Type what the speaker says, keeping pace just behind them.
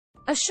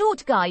A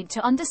short guide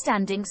to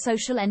understanding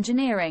social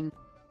engineering.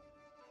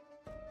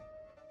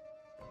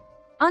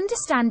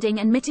 Understanding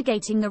and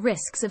mitigating the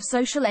risks of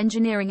social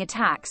engineering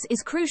attacks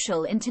is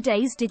crucial in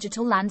today's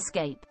digital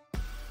landscape.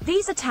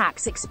 These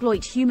attacks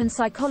exploit human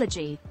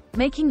psychology,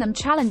 making them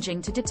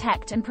challenging to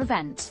detect and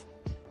prevent.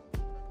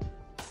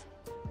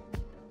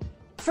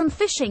 From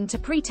phishing to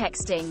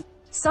pretexting,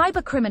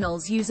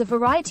 cybercriminals use a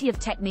variety of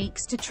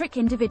techniques to trick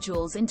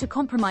individuals into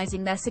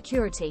compromising their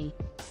security.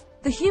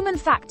 The human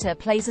factor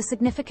plays a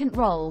significant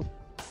role.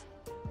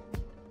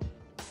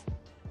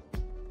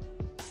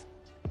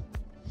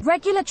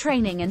 Regular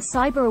training and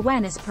cyber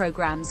awareness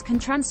programs can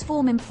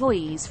transform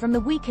employees from the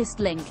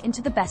weakest link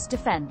into the best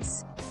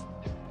defense.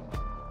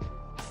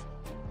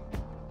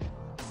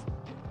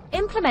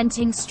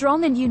 Implementing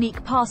strong and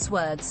unique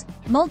passwords,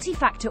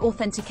 multi-factor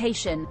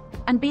authentication,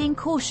 and being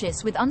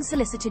cautious with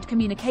unsolicited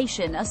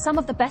communication are some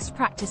of the best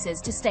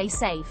practices to stay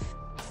safe.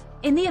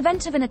 In the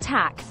event of an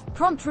attack,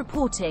 prompt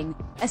reporting,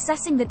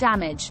 assessing the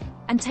damage,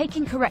 and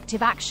taking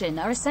corrective action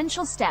are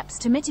essential steps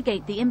to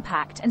mitigate the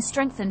impact and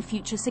strengthen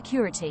future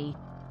security.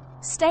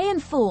 Stay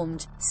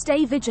informed,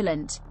 stay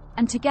vigilant,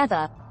 and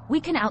together,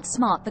 we can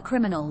outsmart the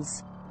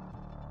criminals.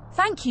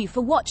 Thank you for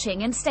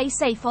watching and stay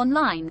safe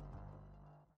online.